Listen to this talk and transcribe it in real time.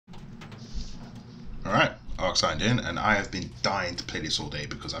Dark signed in, and I have been dying to play this all day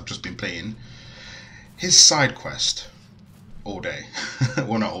because I've just been playing his side quest all day.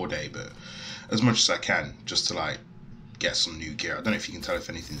 Well, not all day, but as much as I can, just to like get some new gear. I don't know if you can tell if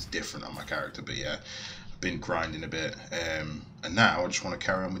anything's different on my character, but yeah, I've been grinding a bit, and now I just want to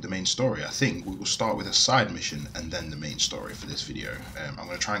carry on with the main story. I think we will start with a side mission and then the main story for this video. I'm going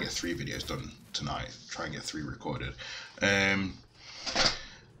to try and get 3 videos done tonight, try and get 3 recorded, and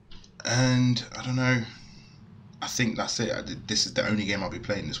I don't know, I think that's it. This is the only game I'll be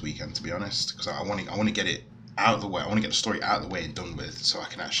playing this weekend, to be honest, because I want to get it out of the way. I want to get the story out of the way and done with, so I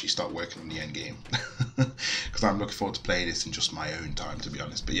can actually start working on the end game. Because I'm looking forward to playing this in just my own time, to be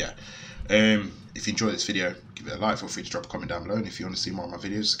honest. But yeah, if you enjoyed this video, give it a like. Feel free to drop a comment down below, and if you want to see more of my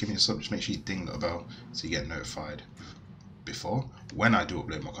videos, just give me a sub. Just make sure you ding the bell so you get notified before when I do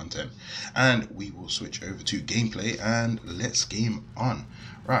upload more content. And we will switch over to gameplay and let's game on.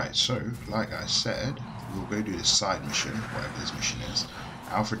 Right, so like I said, we'll go do this side mission, whatever this mission is.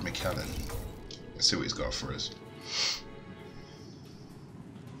 Alfred McKellen. Let's see what he's got for us.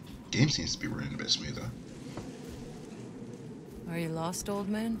 Game seems to be running a bit smoother. Are you lost, old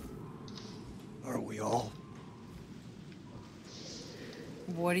man? Aren't we all?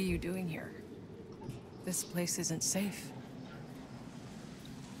 What are you doing here? This place isn't safe.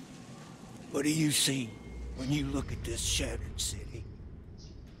 What do you see when you look at this shattered city?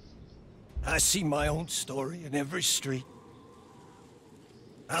 I see my own story in every street.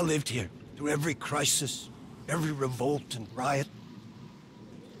 I lived here through every crisis, every revolt and riot,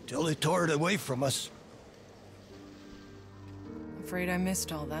 till they tore it away from us. Afraid I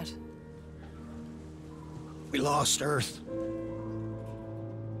missed all that. We lost Earth.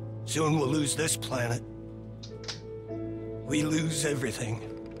 Soon we'll lose this planet. We lose everything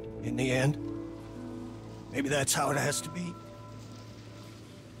in the end. Maybe that's how it has to be.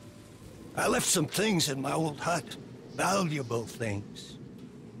 I left some things in my old hut, valuable things.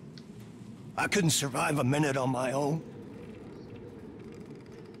 I couldn't survive a minute on my own.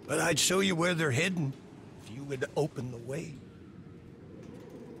 But I'd show you where they're hidden if you would open the way.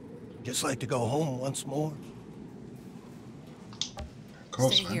 Just like to go home once more. Of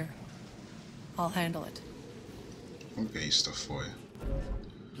course, Stay man. here. I'll handle it. I'll get you stuff for you.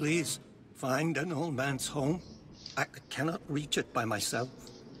 Please, find an old man's home. I cannot reach it by myself.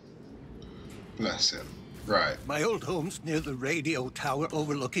 Bless him. Right. My old home's near the radio tower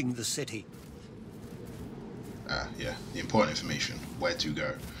overlooking the city. Ah, yeah. The important information. Where to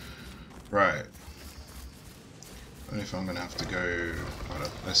go. Right. I don't know if I'm going to have to go... Hold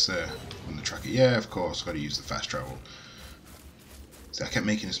up. Let's on the tracker. Yeah, of course. Got to use the fast travel. See, I kept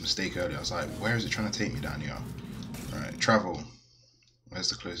making this mistake earlier. I was like, where is it trying to take me down here? Right. Travel. Where's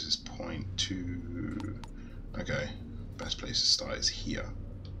the closest point to... Okay. Best place to start is here.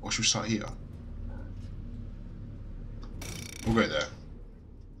 Or should we start here? We'll go there.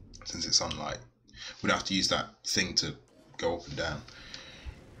 Since it's sunlight. We'd have to use that thing to go up and down.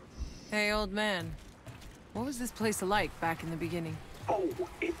 Hey, old man. What was this place like back in the beginning? Oh,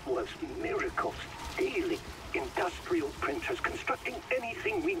 it was miracles daily. Industrial printers constructing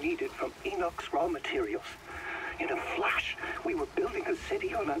anything we needed from Enoch's raw materials. In a flash, we were building a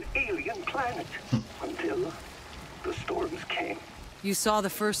city on an alien planet. Until the storms came. You saw the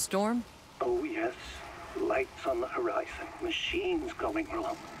first storm? Oh yes, lights on the horizon, machines going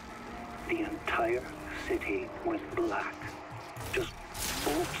wrong. The entire city went black. Just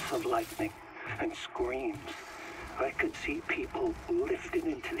bolts of lightning and screams. I could see people lifted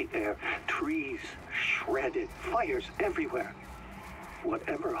into the air, trees shredded, fires everywhere.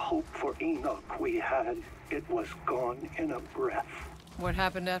 Whatever hope for Enoch we had, it was gone in a breath. What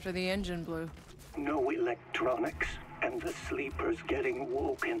happened after the engine blew? No electronics, and the sleepers getting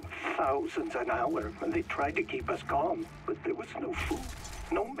woke in thousands an hour when they tried to keep us calm. But there was no food,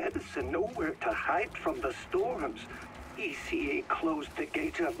 no medicine, nowhere to hide from the storms. ECA closed the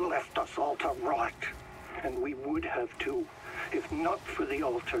gates and left us all to rot. And we would have too, if not for the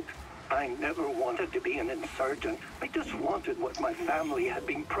altered. I never wanted to be an insurgent. I just wanted what my family had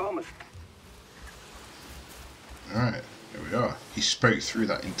been promised. Alright, here we are. He spoke through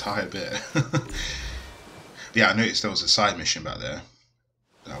that entire bit. Yeah, I noticed there was a side mission back there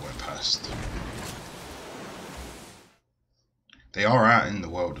that I went past. They are out in the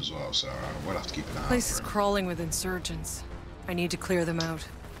world as well, so we'll have to keep an eye out. The place for is it. crawling with insurgents. I need to clear them out.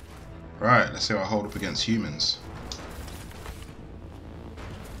 Right, let's see how I hold up against humans.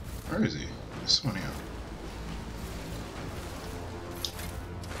 Where is he? This one here.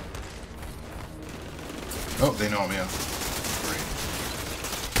 Oh, they know I'm here. Great.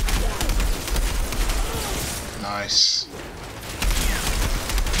 Nice.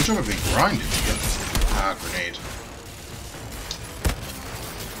 Good job of being grinding to get Ah, grenade.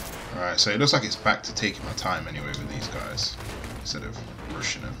 Alright, so it looks like it's back to taking my time anyway with these guys, instead of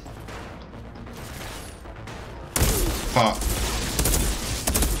rushing them. Pop.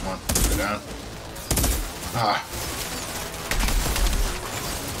 Come on, go down. Ah.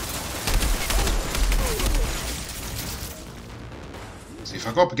 See, if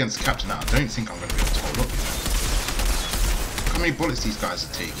I go up against the captain now, I don't think I'm going to be able to hold up. Look how many bullets these guys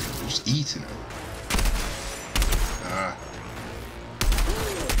are taking. They're just eating them.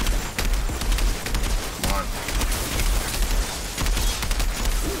 Come on.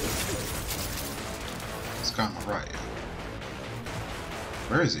 This guy on my right.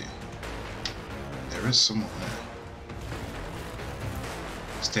 Where is he? There is someone there.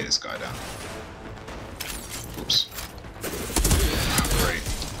 Let's take this guy down. Whoops. Great.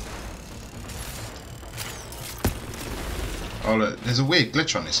 Oh look, there's a weird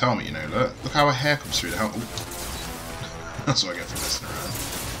glitch on this helmet, you know, look how her hair comes through the helmet. Ooh. That's what I get for messing around.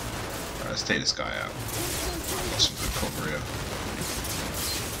 Alright, let's take this guy out. Got some good cover here.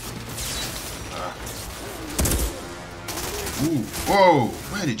 Ooh, whoa!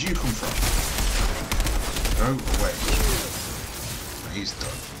 Where did you come from? Go away. Oh, he's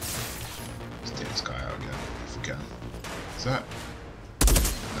done. Let's take this guy out again, if we can. Is that?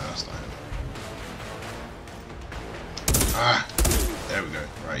 No, that's not him. Ah! There we go.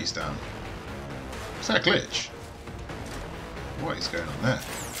 Right, he's down. Is that a glitch? What is going on there?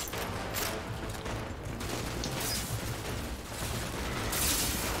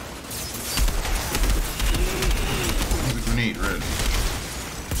 Another grenade, really?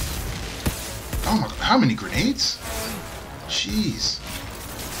 Oh my god, how many grenades? Jeez.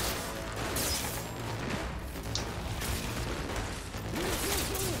 I'm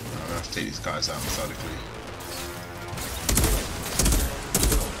gonna have to take these guys out methodically.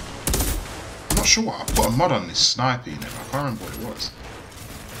 I'm not sure what I put a mod on this sniper, you know, I can't remember what it was.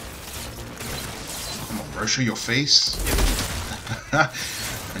 Come on, bro, show your face.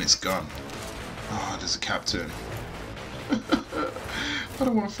 And it's gone. Oh, there's a captain. I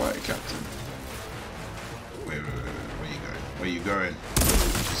don't want to fight a captain. Wait, where you going? Where you going?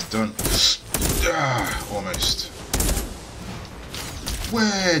 It's done. Ah, almost.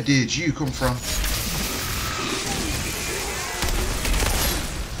 Where did you come from?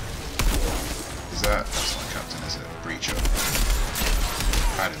 Is that? That's not captain, is it? Breacher.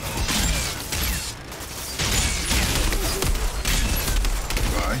 I don't know.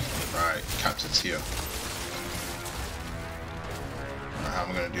 Right, captain's here. Right, how am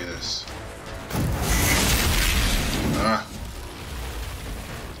I going to do this? Ah.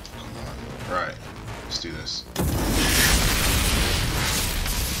 Come on. Right, let's do this.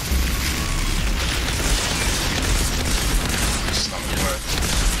 This is not going to work.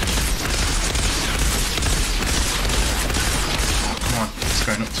 Oh, come on. It's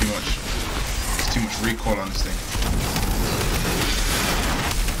going up too much. There's too much recoil on this thing.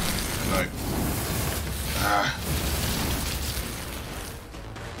 No. Ah.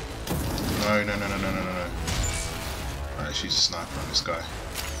 No. Alright, she's a sniper on this guy.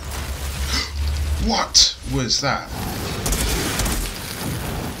 What was that?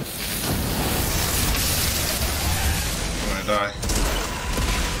 I'm gonna die.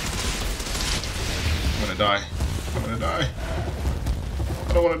 I'm gonna die. I'm gonna die. I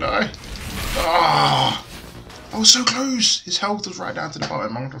don't wanna die. Ah! I was so close! His health was right down to the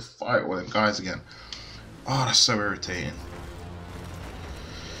bottom. I'm gonna fight all them guys again. Oh, that's so irritating.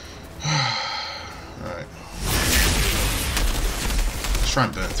 Right. Let's try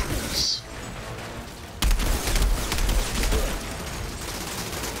and burn through this.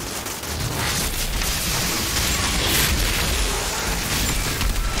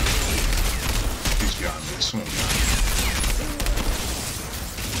 Who's behind me? Someone behind me.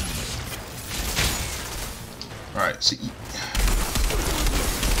 Right, see,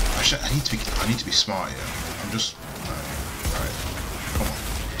 actually, I need to be smart here. I'm just right. Come on,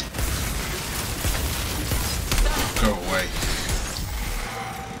 go away.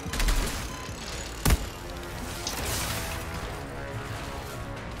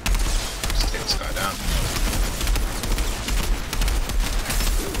 Let's take this guy down.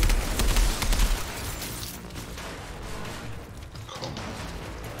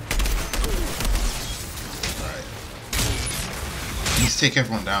 Take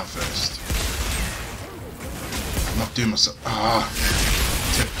everyone down first. I'm not doing myself. Ah,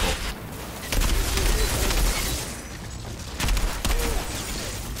 typical.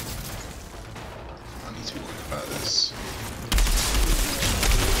 I need to be quick about this.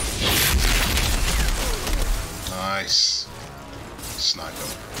 Nice. Sniper.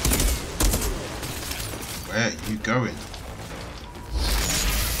 Where are you going?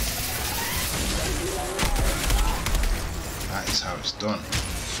 That is how it's done.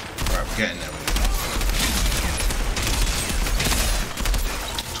 Right, we're getting there with it.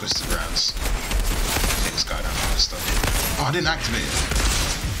 Twisted rounds. Take this guy down faster. Oh, I didn't activate it.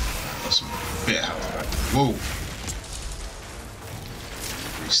 Got some bit of health back. Whoa!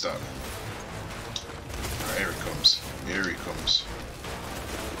 Restart. Alright, here he comes. Here he comes.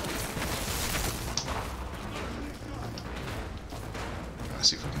 Let's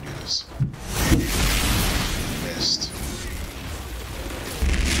see if we can do this. Missed.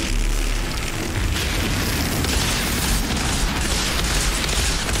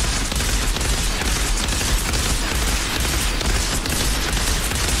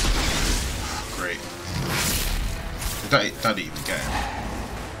 Great. Did that even get him?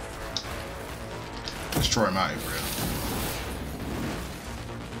 Destroy him out over here.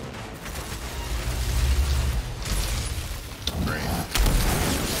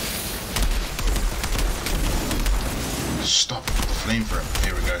 Stop the flame for him.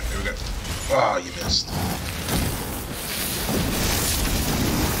 Here we go. Here we go. Oh, you missed.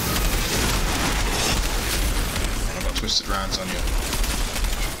 I've got twisted rounds on you.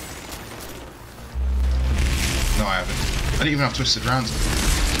 No, I haven't. I didn't even have twisted rounds on you.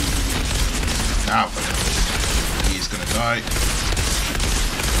 Now, he's gonna die.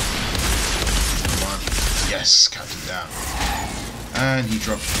 Come on. Yes, Captain down. And he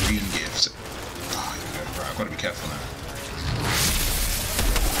dropped green gifts. Oh, here we go. Right, I've got to be careful now.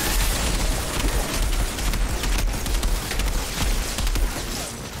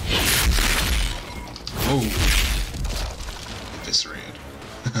 Oh, eviscerated.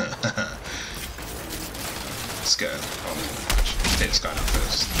 Scared. Oh, take this guy down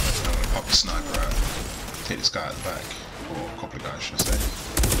first. I'm gonna pop the sniper out. Take this guy at the back, or a couple of guys, should I say?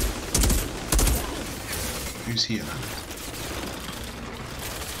 Who's here now?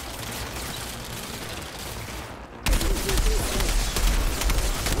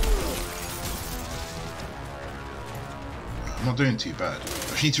 I'm not doing too bad. I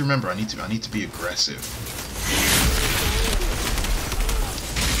just need to remember I need to be aggressive.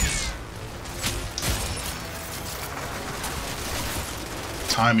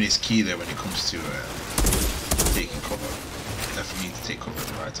 Timing is key there when it comes to taking cover. Definitely need to take cover at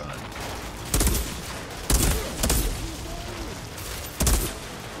the right time.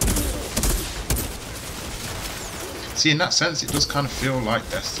 See, in that sense, it does kind of feel like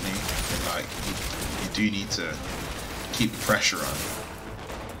Destiny. And like you do need to keep the pressure on,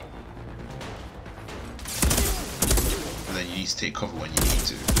 and then you need to take cover when you need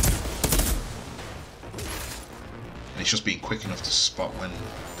to, and it's just being quick enough to spot when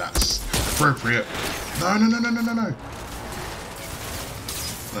that's appropriate. No, no, no, no, no, no, no. I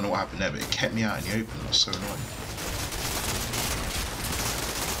don't know what happened there, but it kept me out in the open. It was so annoying.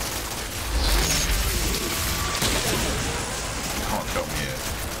 You can't kill me here.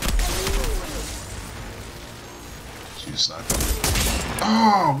 Sniper.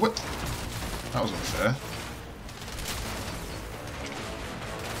 Oh, what? That was unfair.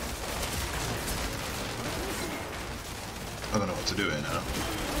 I don't know what to do here now.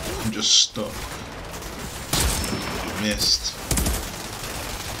 I'm just stuck. Missed.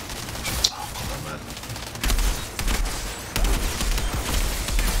 Oh, come on, man.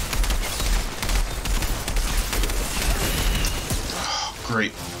 Oh,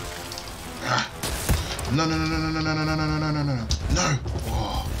 great. Ah. No, no, no, no, no, no, no, no, no, no, no, no, no, no. No!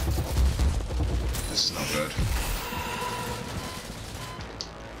 Oh. This is not good.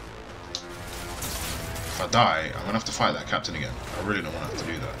 If I die, I'm gonna have to fight that captain again. I really don't want to have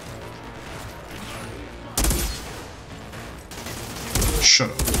to do that. Shut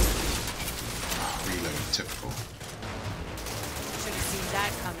up. Oh, reload, typical. Should have seen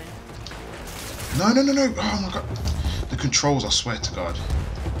that coming. No, no, no, no! Oh my god. The controls, I swear to God.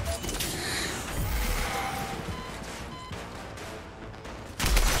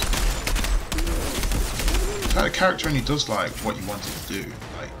 That character only does like what you want it to do,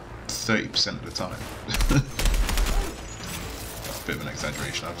 like 30% of the time. That's a bit of an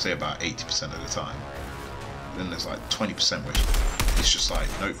exaggeration. I'd say about 80% of the time. Then there's like 20% which it's just like,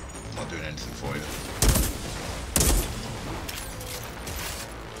 nope, I'm not doing anything for you.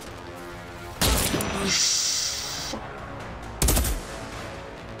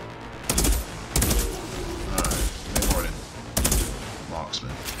 Alright, more in.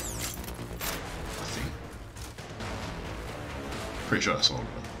 Marksman. Pretty sure that's all of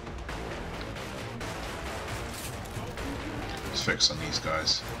them. Let's fix on these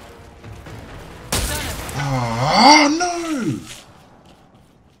guys. Oh no!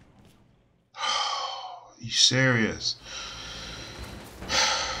 you serious?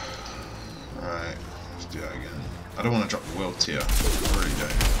 Alright, let's do that again. I don't want to drop the world tier. I really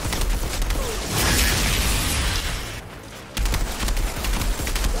don't.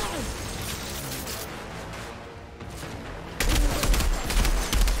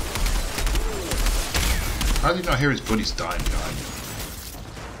 How did he not hear his buddies dying behind him?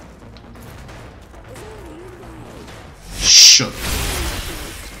 Shut up.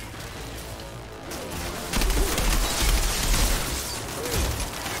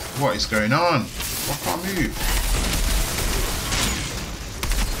 What is going on? I can't move.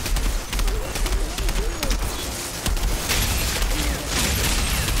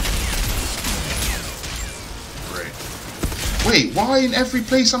 Great. Wait, why in every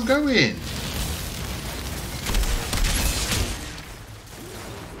place I'm going?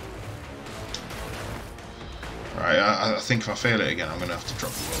 Alright, I think if I fail it again, I'm going to have to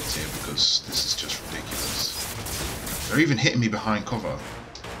drop the world tier because this is just ridiculous. They're even hitting me behind cover.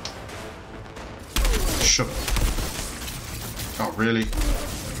 Shut up. Oh, really? There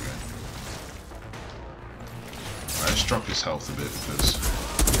we go. Alright, let's drop his health a bit because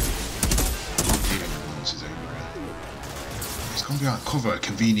I'm dealing with once he's over here. He's gone behind cover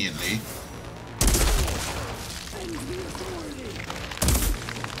conveniently.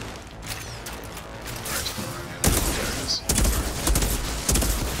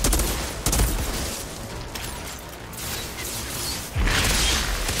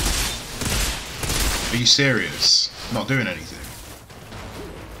 Are you serious? Not doing anything.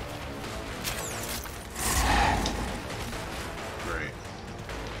 Great.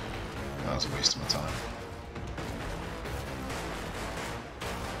 That was a waste of my time.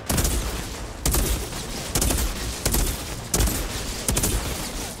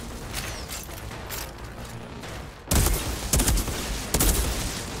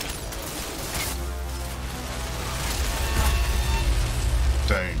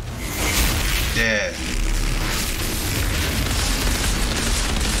 Don't you dare.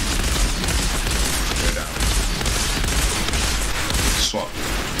 Go down. Swap.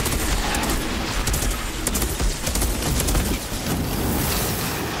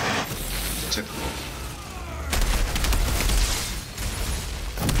 Typical.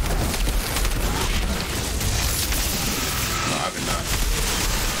 Not having that.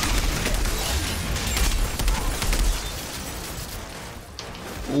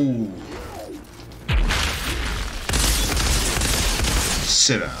 Ooh.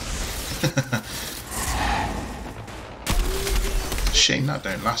 Sit down. Shame that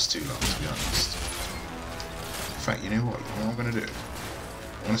don't last too long, to be honest. In fact, you know what? You know what I'm gonna do?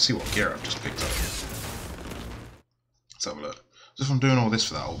 I want to see what gear I've just picked up. Let's have a look. As if I'm doing all this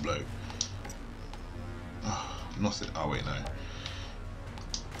for that old bloke. Oh, nothing. Oh wait, no.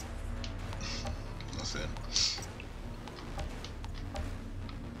 Nothing.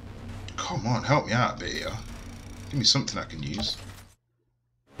 Come on, help me out a bit here. Give me something I can use.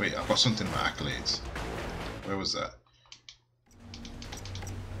 Wait, I've got something in my accolades. Where was that?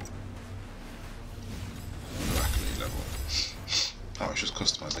 No accolade level. Oh, it's just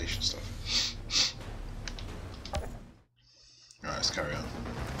customization stuff. Alright, let's carry on.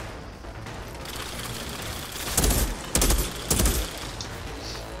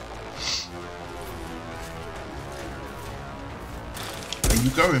 Where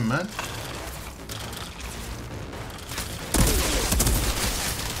you going, man?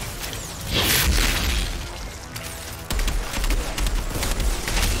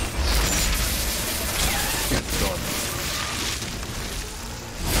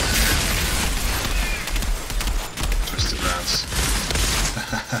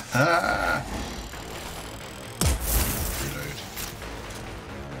 Reload.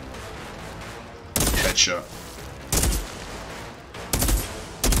 Headshot.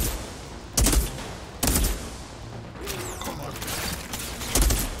 Come on.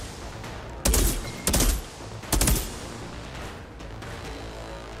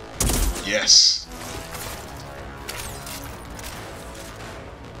 Yes.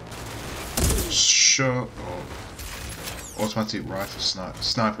 Shut up. Automatic rifle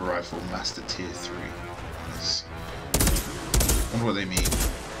sniper rifle master tier 3. Nice. Wonder what they mean.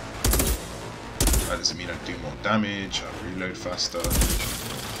 Does it mean I do more damage, I reload faster?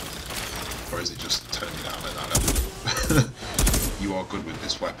 Or is it just turning me down at that level? You are good with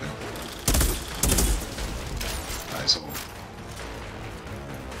this weapon. That is all.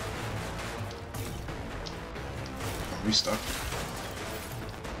 I'm restuck.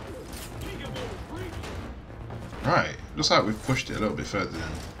 Right, looks like we've pushed it a little bit further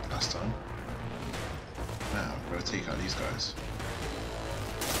than last time. Now, we've got to take out these guys.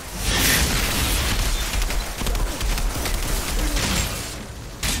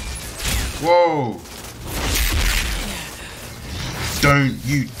 Whoa! Don't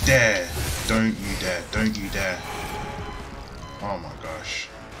you dare! Don't you dare! Don't you dare! Oh my gosh.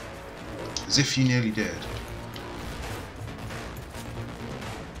 As if you nearly did.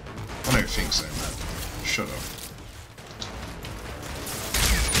 I don't think so, man. Shut up.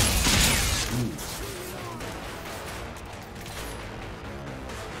 Ooh.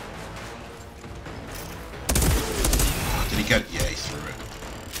 Oh, did he get it? Yeah, he threw it.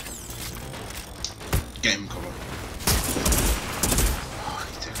 Get him, cover. Oh,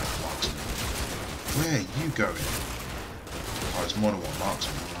 he took that marksman. Where are you going? Oh, there's more than one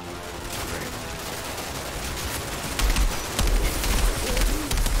marksman. Great.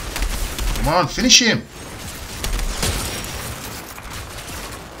 Come on, finish him!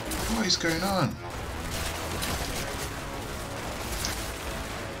 What is going on?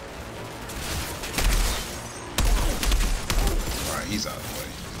 Alright, he's out of the way.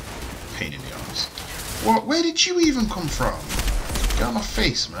 Pain in the arse. What? Where did you even come from? Get out of my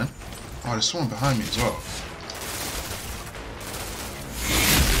face, man. Oh, there's someone behind me as well.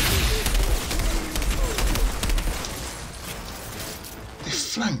 They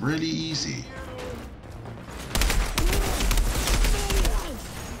flank really easy.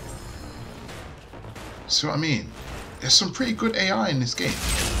 See what I mean? There's some pretty good AI in this game.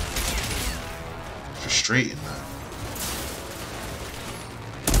 Frustrating, man.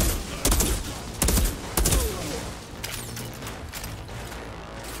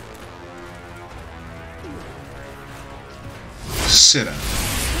 Sit down.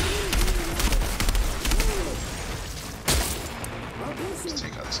 Let's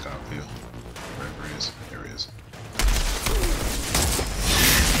take out this guy up here. Wherever he is. Here he is.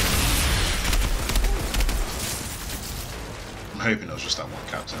 I'm hoping it was just that one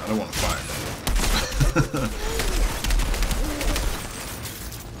captain. I don't want to fight him.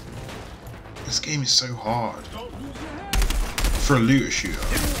 This game is so hard. For a looter shooter,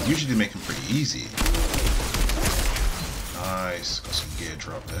 usually they make them pretty easy. Nice, got some gear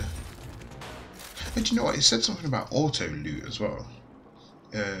drop there. But you know what? It said something about auto loot as well.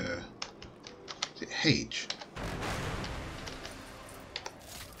 Is it H?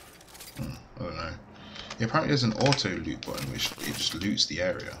 I don't know. Yeah, apparently there's an auto loot button which it just loots the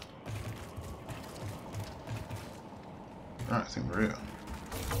area. Right, I think we're here.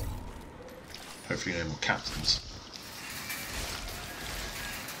 Hopefully no more captains.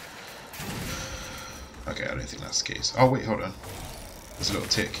 Okay, I don't think that's the case. Oh wait, hold on. There's a little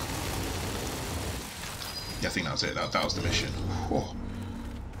tick. Yeah, I think that was it. That was the mission. Whoa.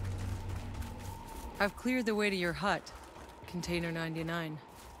 I've cleared the way to your hut, Container 99,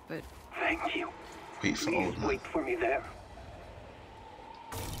 but... Thank you. Wait for old man. Wait for me there.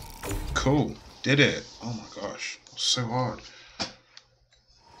 Cool. Did it. Oh my gosh. So hard.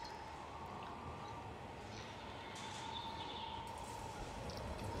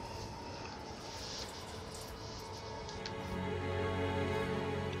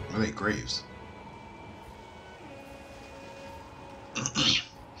 Are they graves?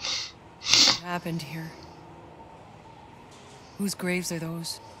 What happened here? Whose graves are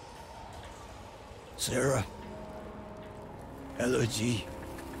those? Sarah. Elodie.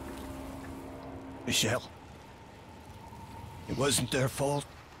 Michelle. It wasn't their fault.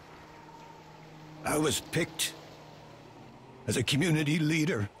 I was picked as a community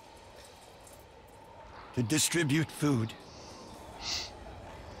leader to distribute food.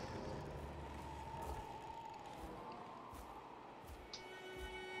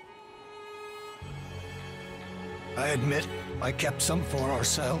 I admit I kept some for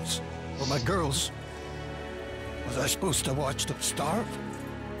ourselves, for my girls. Was I supposed to watch them starve?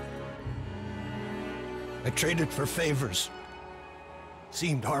 I traded for favors.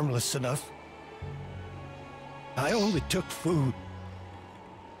 Seemed harmless enough. I only took food.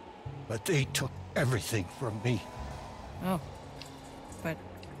 But they took everything from me. Oh. But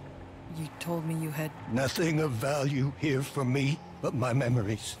you told me you had... Nothing of value here for me but my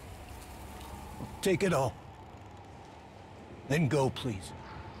memories. Take it all. Then go, please.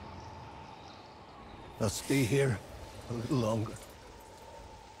 I'll stay here a little longer.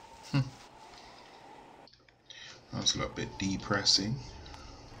 That's a little bit depressing.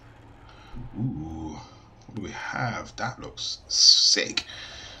 Ooh, what do we have? That looks sick.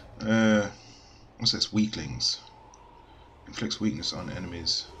 What's this? Weaklings. Inflicts weakness on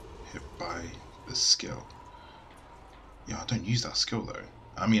enemies hit by the skill. Yeah, I don't use that skill though.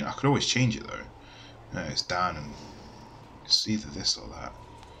 I mean, I could always change it though. It's down and it's either this or that.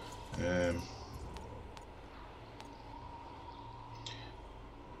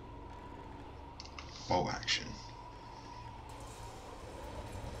 Bolt action.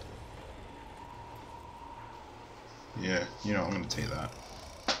 Yeah, you know, I'm going to take that.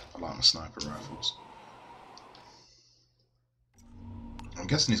 I like my sniper rifles. I'm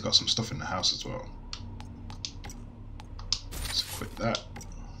guessing he's got some stuff in the house as well. Let's equip that.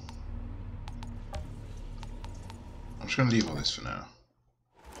 I'm just going to leave all this for now.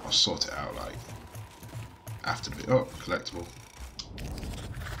 I'll sort it out, like, after the bit. Oh, collectible.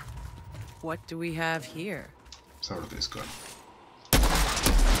 What do we have here? Let's have a look at this gun.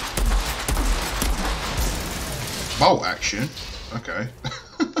 Bolt action? Okay.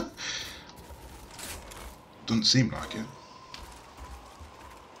 Doesn't seem like it.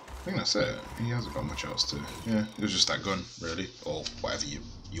 I think that's it. He hasn't got much else to... Yeah, it was just that gun, really. Or whatever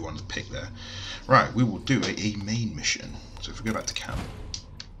you wanted to pick there. Right, we will do a main mission. So if we go back to camp.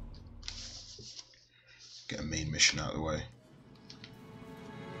 Get a main mission out of the way.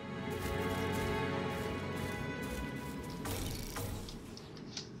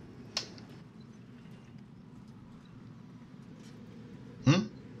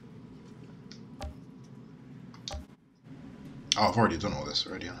 Oh, I've already done all this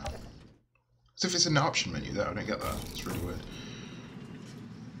already, haven't I? As if it's in the option menu there, I don't get that. It's really weird.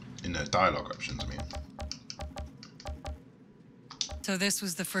 In the dialogue options, I mean. So this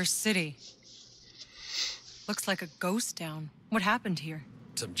was the first city. Looks like a ghost town. What happened here?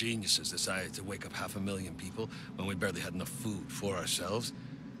 Some geniuses decided to wake up 500,000 people when we barely had enough food for ourselves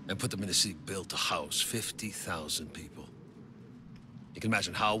and put them in a city built to house 50,000 people. You can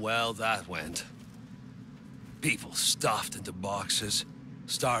imagine how well that went. People stuffed into boxes,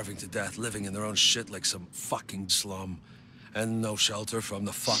 starving to death, living in their own shit like some fucking slum, and no shelter from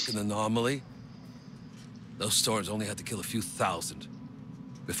the fucking anomaly. Those storms only had to kill a few thousand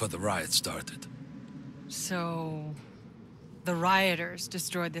before the riot started. So... the rioters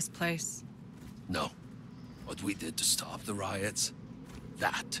destroyed this place? No. What we did to stop the riots,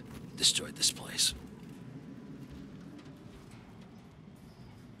 that destroyed this place.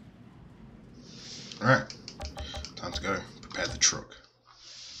 Alright. Time to go. Prepare the truck.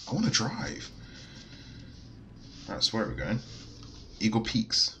 I want to drive. Alright, so where are we going? Eagle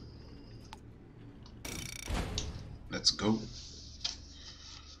Peaks. Let's go.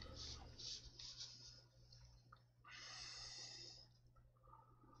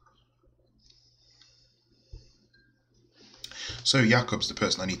 So Jakob's the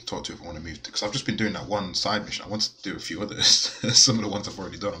person I need to talk to if I want to move to, because I've just been doing that one side mission. I wanted to do a few others. Some of the ones I've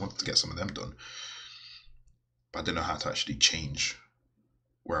already done, I wanted to get some of them done. But I didn't know how to actually change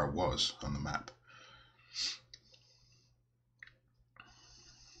where I was on the map.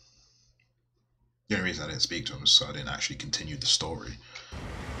 The only reason I didn't speak to him was so I didn't actually continue the story.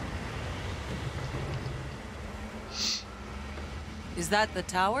 Is that the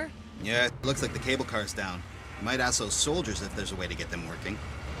tower? Yeah, it looks like the cable car's down. Might ask those soldiers if there's a way to get them working.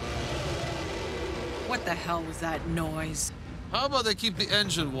 What the hell was that noise? How about they keep the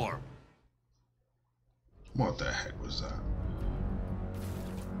engine warm? What the heck was that?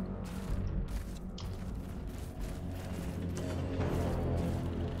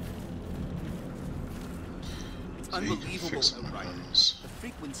 It's So unbelievable, Outriders. The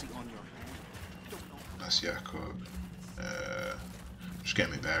frequency on your hand. Don't know. That's Jakob. Just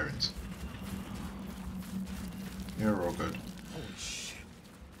getting me bearings. Yeah, we're all good. Holy shit.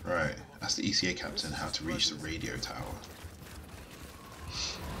 Right, ask the ECA captain how to reach the radio tower.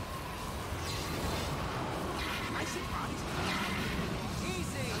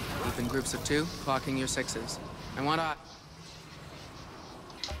 Keep in groups of 2, clocking your 6s. I want to...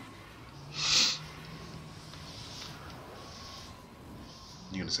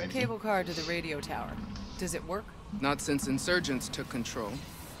 You gonna say anything? Cable car to the radio tower. Does it work? Not since insurgents took control.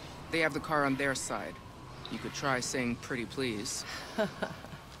 They have the car on their side. You could try saying pretty please.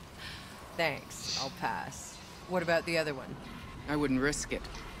 Thanks, I'll pass. What about the other one? I wouldn't risk it.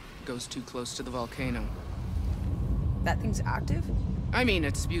 Goes too close to the volcano. That thing's active? I mean,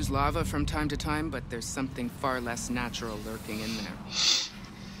 it spews lava from time to time, but there's something far less natural lurking in there.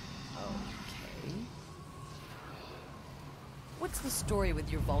 Okay. What's the story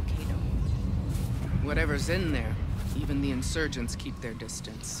with your volcano? Whatever's in there, even the insurgents keep their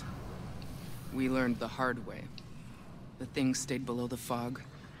distance. We learned the hard way. The thing stayed below the fog,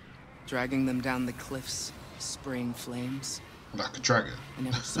 dragging them down the cliffs, spraying flames. Like a dragon. I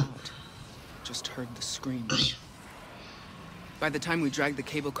never saw it, just heard the screams. By the time we dragged the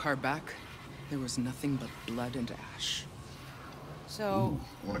cable car back, there was nothing but blood and ash. So,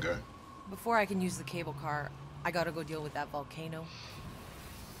 I wanna go. before I can use the cable car, I gotta go deal with that volcano.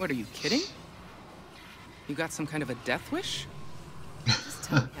 What, are you kidding? You got some kind of a death wish? Just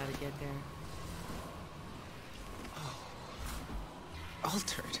tell me how to get there.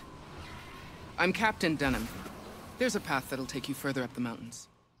 Altered. I'm Captain Dunham. There's a path that'll take you further up the mountains.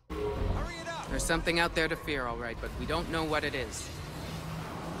 Hurry it up! There's something out there to fear, all right, but we don't know what it is.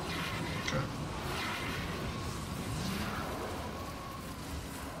 Okay.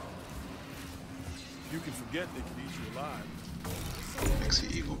 You can forget they can eat you alive. Next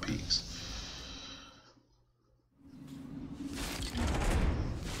to Eagle Peaks.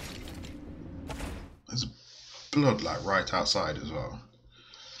 There's blood like right outside as well.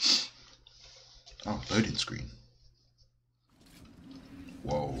 Oh, loading screen.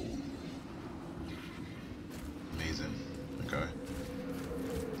 Whoa. Amazing. Okay.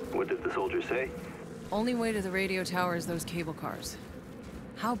 What did the soldier say? Only way to the radio tower is those cable cars.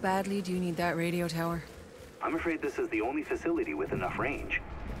 How badly do you need that radio tower? I'm afraid this is the only facility with enough range.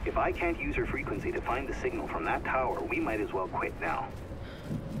 If I can't use her frequency to find the signal from that tower, we might as well quit now.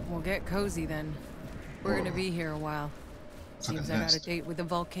 We'll get cozy then. We're Whoa. gonna be here a while. It's like Seems a I got a nest. date with the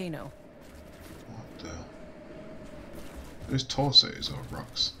volcano. What the? Those torsos or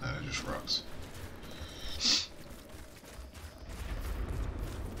rocks? No, they're just rocks.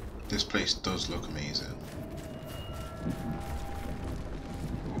 This place does look amazing.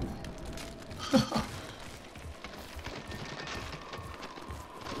 Okay.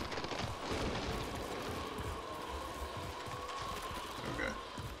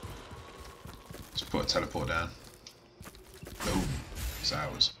 Let's put a teleport down. Boom. It's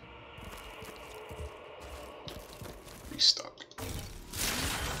ours. Restock.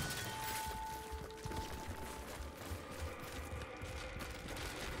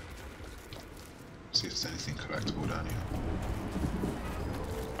 See if there's anything collectible down here.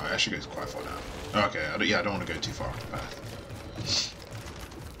 Oh, it actually goes quite far down. Okay, I don't want to go too far off the path.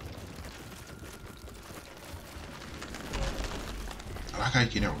 I like how you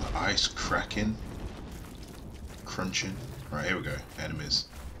can hear all the ice cracking, crunching. Right, here we go. Enemies.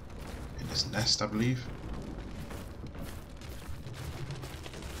 In this nest, I believe.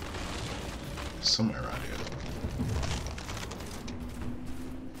 Somewhere around here.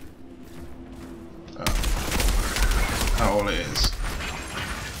 Oh. All it is.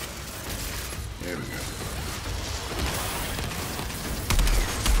 Here we go.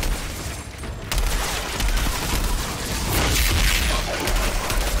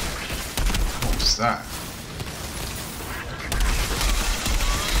 What's that?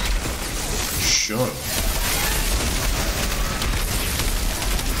 Shut up.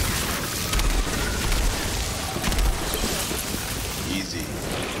 Easy.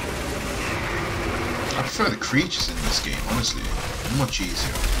 I prefer the creatures in this game, honestly. Much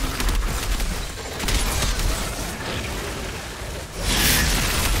easier.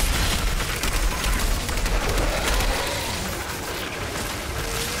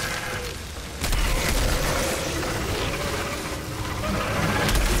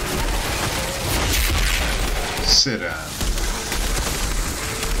 Sit down.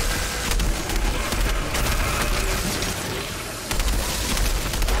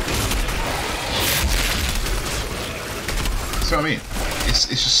 So I mean, it's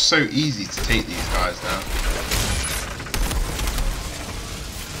just so easy to take these guys down.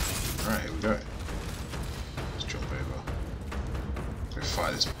 Alright, here we go. Let's jump over. Go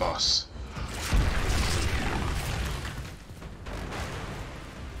fight this boss.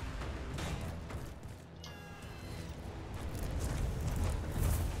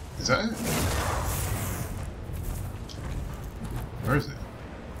 Is that it? Where is it?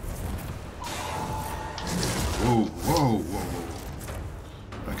 Whoa, whoa, whoa,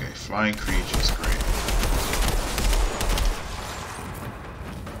 whoa. Okay, flying creatures, great.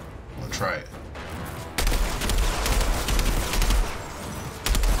 I'll try it.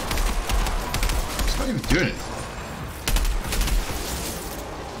 It's not even doing anything.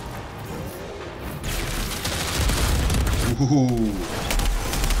 Ooh.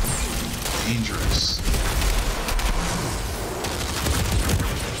 Dangerous.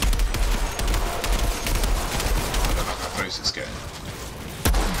 I don't know how close it's getting.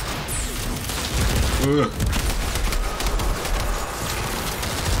 Ugh.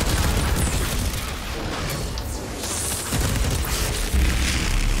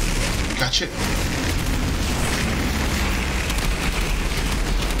 Catch it.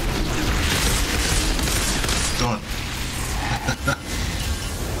 Done.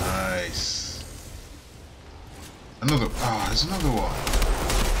 Nice. Another. Ah, there's another one.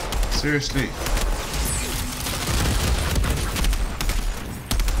 Seriously.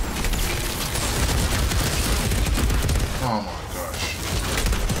 Oh my gosh.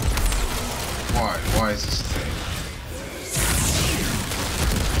 Why? Why is this a thing?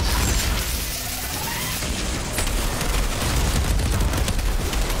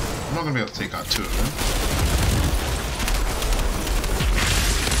 I'm not gonna be able to take out two of them.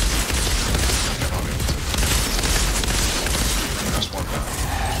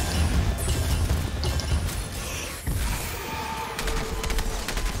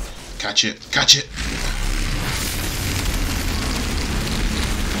 Catch it. Catch it.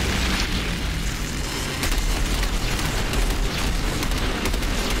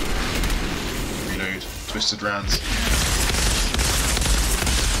 Reload. Twisted rounds.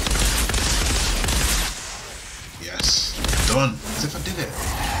 Yes. Done. As if I did it.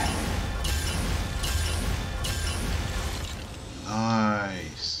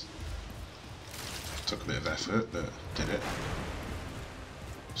 Nice. Took a bit of effort, but did it.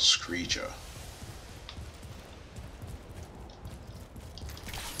 Screecher.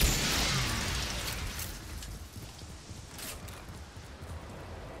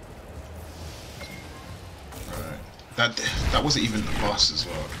 Right. That wasn't even the boss as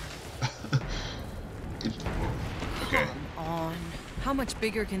well. Okay. Come on. How much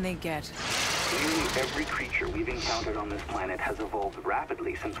bigger can they get? Nearly every creature we've encountered on this planet has evolved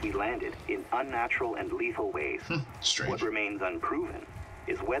rapidly since we landed in unnatural and lethal ways. Strange. What remains unproven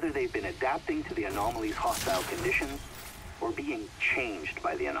is whether they've been adapting to the anomaly's hostile conditions or being changed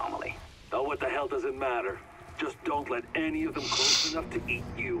by the anomaly. Oh, what the hell does it matter? Just don't let any of them close enough to eat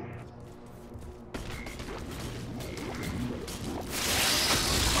you.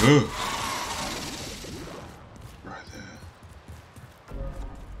 Ugh. Right there.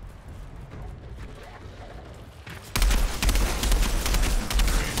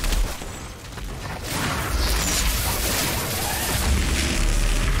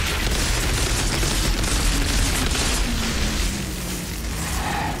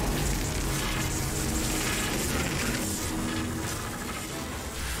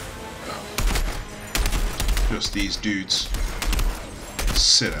 Just these dudes.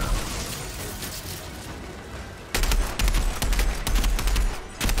 Sit down.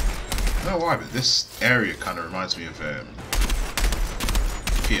 I don't know why, but this area kind of reminds me of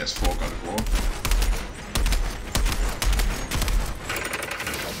PS4 God of War.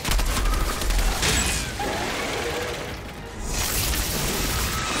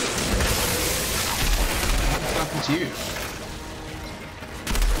 What happened to you?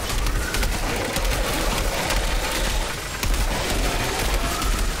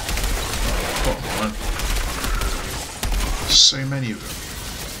 So many of them.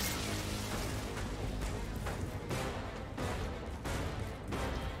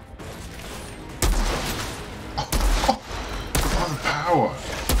 Oh, the power.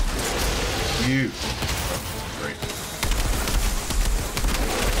 Beautiful. Oh, great.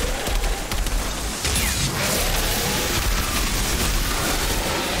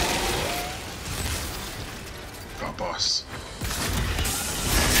 Got a boss.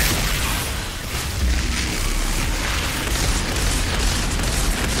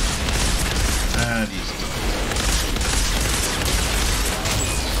 And he's done.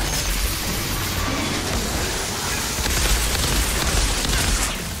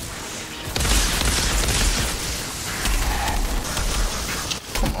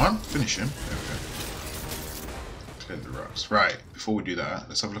 Come on, finish him. There we go. Clear the rocks. Right, before we do that,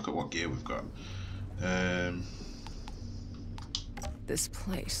 let's have a look at what gear we've got. This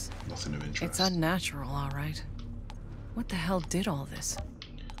place. Nothing of interest. It's unnatural, all right. What the hell did all this?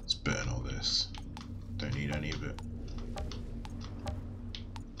 Let's burn all this. Don't need any of it.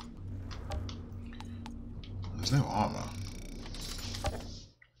 There's no armor.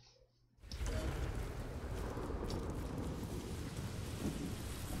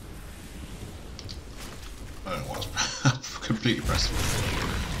 I don't know what I've completely pressed it.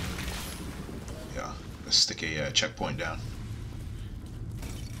 Yeah, let's stick a checkpoint down.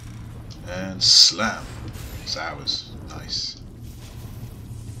 And slam. It's ours. Nice.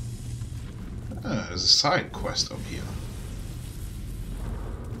 There's a side quest up here.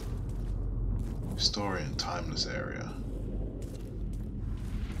 Historian Timeless Area.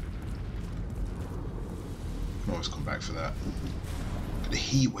 Can always come back for that. Look at the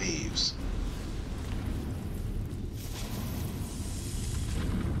heat waves.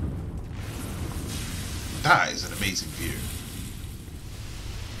 That is an amazing view.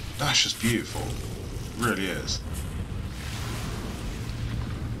 That's just beautiful. It really is.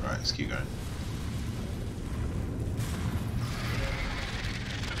 Right, let's keep going.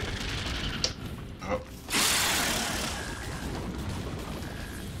 Oh.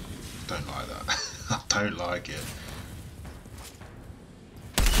 Don't like that. I don't like it.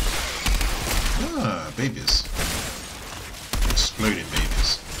 Ah, babies. Exploding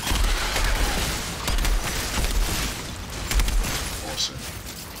babies. Awesome.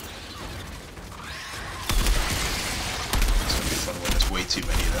 It's gonna be fun when there's way too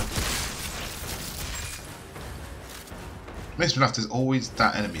many of them. Makes me laugh, there's always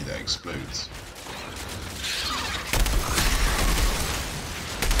that enemy that explodes.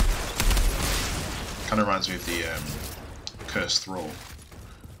 Kind of reminds me of the Cursed Thrall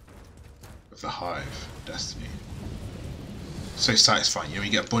of the Hive, Destiny. So satisfying. You know,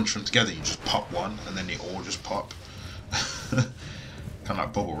 you get a bunch of them together, you just pop one, and then they all just pop. Kind of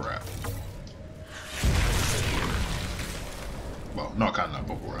like bubble wrap. Well, not kind of like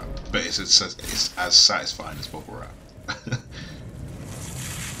bubble wrap, but it's as satisfying as bubble wrap.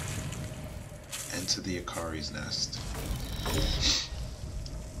 Enter the Akari's nest.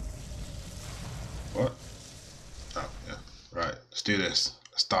 What? Oh, yeah. Right, let's do this.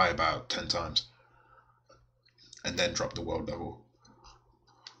 Let's die about 10 times. And then drop the world level.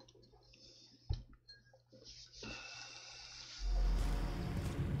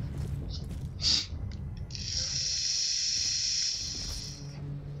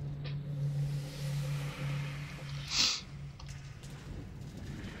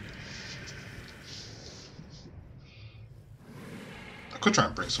 I could try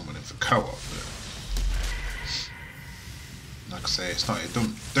and bring someone in for co-op, but like I say, it's not. Don't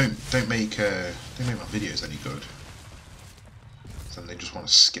make my videos any good. Then they just want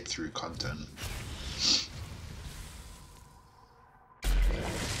to skip through content.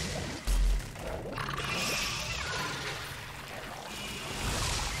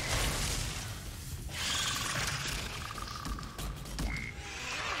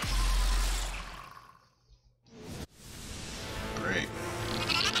 Great.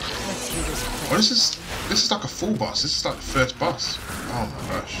 What is this? This is like a full boss. This is like the first boss. Oh my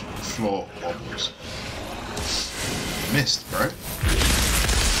gosh. The floor wobbles. Missed, bro.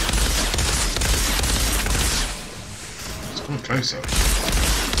 It's coming closer.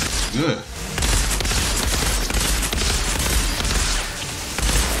 Ugh.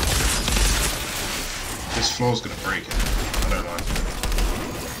 This floor's gonna break it. I don't like it.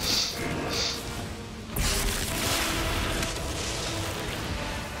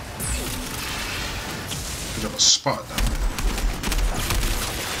 Could have a spot down there.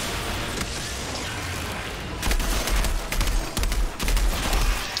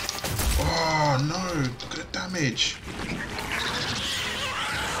 Oh no, look at the damage.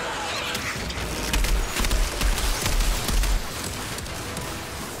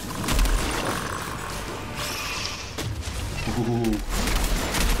 Ooh.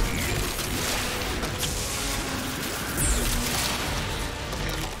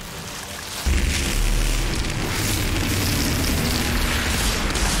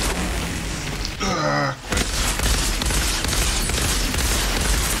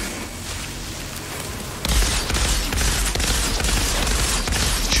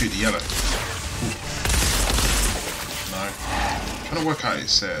 Yellow. Ooh. No. I'm trying to work out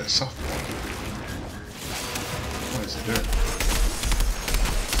its soft one. What is it doing?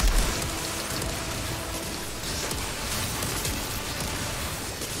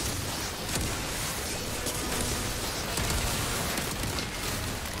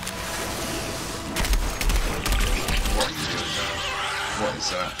 What are you doing now? What is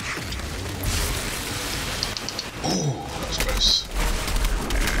that? Oh, that was close.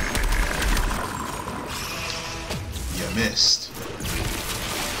 Missed.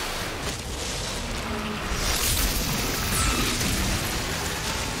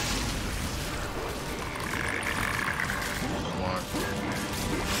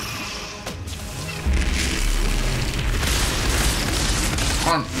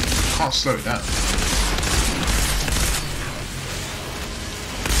 Come on. Can't slow it down.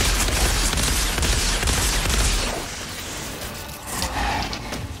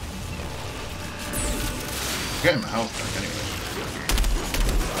 Getting my health back anyway.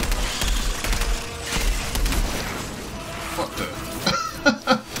 What the?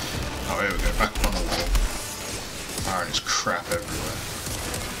 Oh, here we go. Back on the wall. Iron is crap everywhere.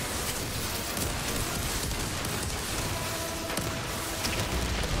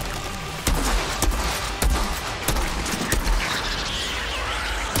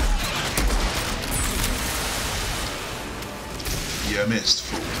 Yeah, missed.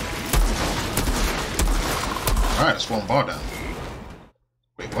 Fool. Alright, that's one bar down.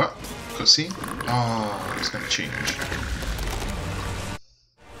 Wait, what? Cutscene? Oh, it's gonna change.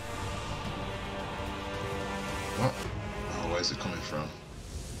 What? Oh, where's it coming from?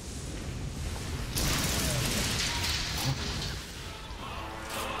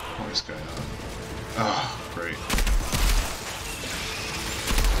 What is going on? Ah, oh, great.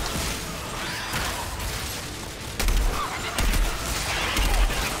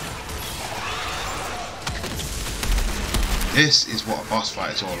 This is what a boss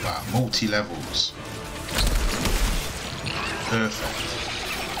fight is all about. Multi-levels. Perfect.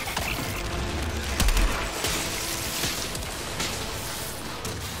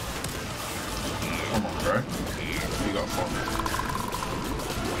 Come on.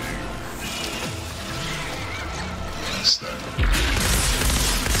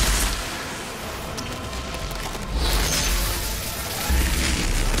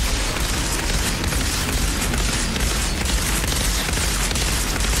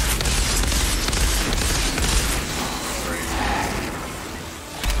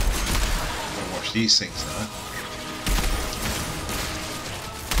 dodge these things now.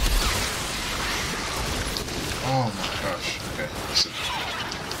 Oh my gosh. Okay, that's it.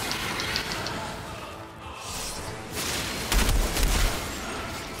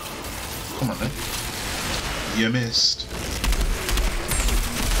 Come on then. You missed.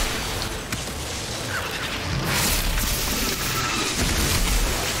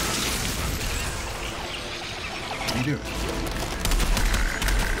 What are you doing?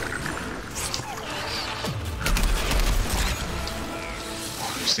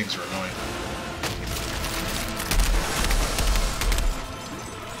 Oh, these things are annoying.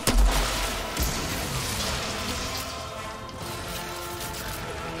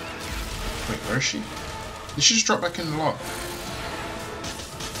 Wait, where is she? Did she just drop back in the lock?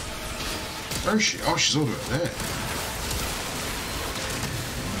 Where is she? Oh, she's all the way up there.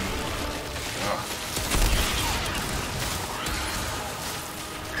 Ah.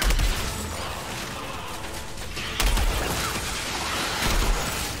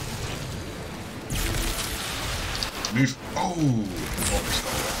 Move. Oh, almost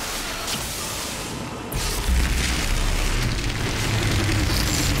got that.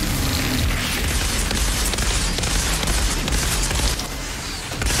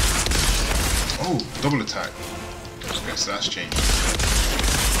 Oh, double attack. Okay, so that's changed.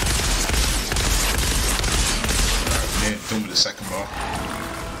 Alright, we're done with the second bar.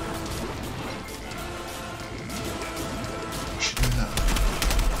 What's she doing now?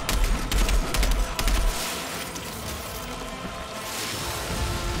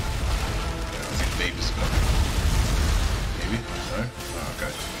 Yeah, I think babies are gone. Maybe? No? Oh,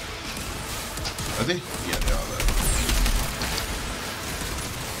 okay. Are they? Yeah, they are there.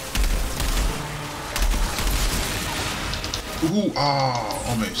 Ooh, ah,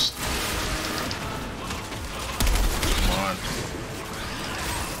 almost. Come on.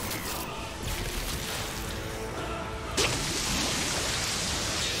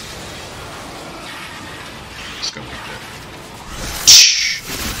 Let's go with that.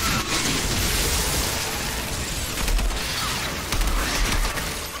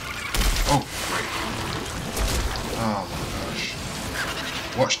 Oh, great. Oh my gosh.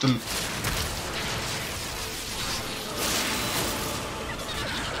 Watch the...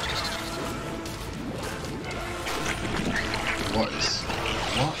 What?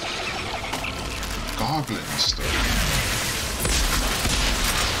 Goblin stuff.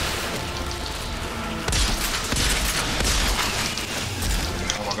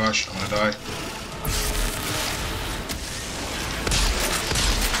 Oh my gosh, I'm gonna die.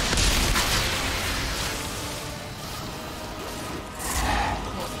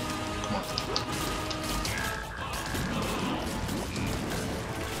 Come on.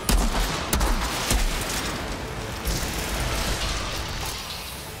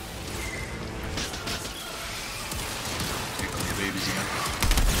 Babies again.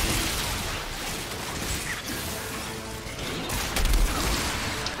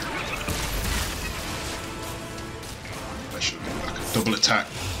 I should have been like a double attack.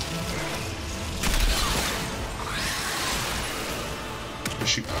 Where's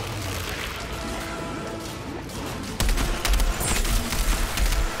she?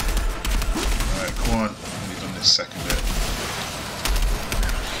 Alright, come on. I've only done this second bit.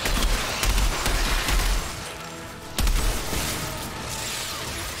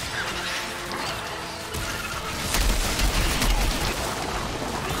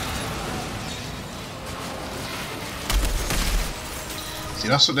 See,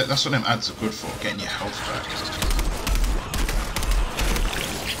 that's what them ads are good for, getting your health back.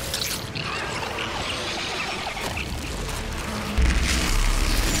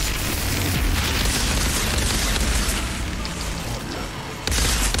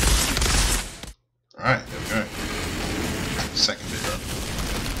 Alright, there we go. Second bit done.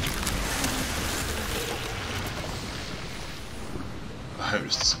 I hope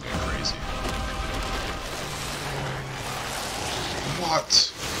this doesn't go crazy. What?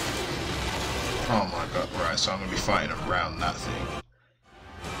 Oh my god, right, so I'm going to be fighting around that thing.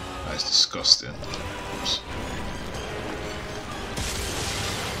 That is disgusting. Oops.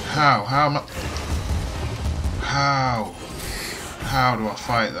 How? How am I... How do I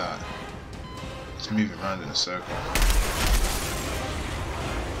fight that? It's moving around in a circle.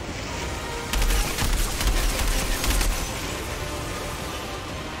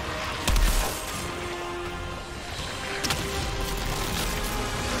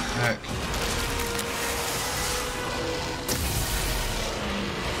 Heck.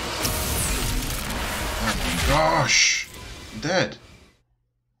 Oh my gosh! I'm dead.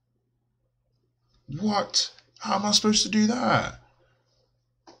 What? How am I supposed to do that?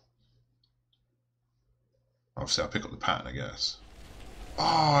 Obviously, I'll pick up the pattern, I guess. Oh,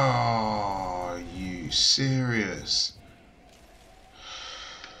 are you serious?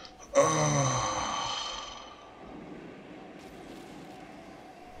 Oh.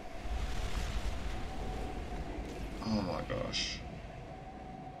 Oh my gosh.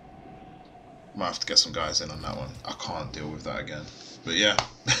 Might have to get some guys in on that one. I can't deal with that again. But yeah.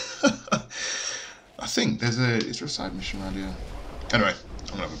 I think is there a side mission around here? Anyway,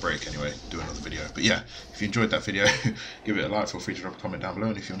 I'm gonna have a break anyway, do another video. But yeah, if you enjoyed that video, give it a like, feel free to drop a comment down below,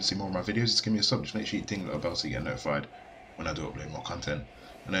 and if you want to see more of my videos, just give me a sub, just make sure you ding the little bell so you get notified when I do upload more content.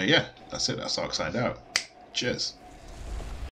 And yeah, that's it, that's Ark signed out. Cheers.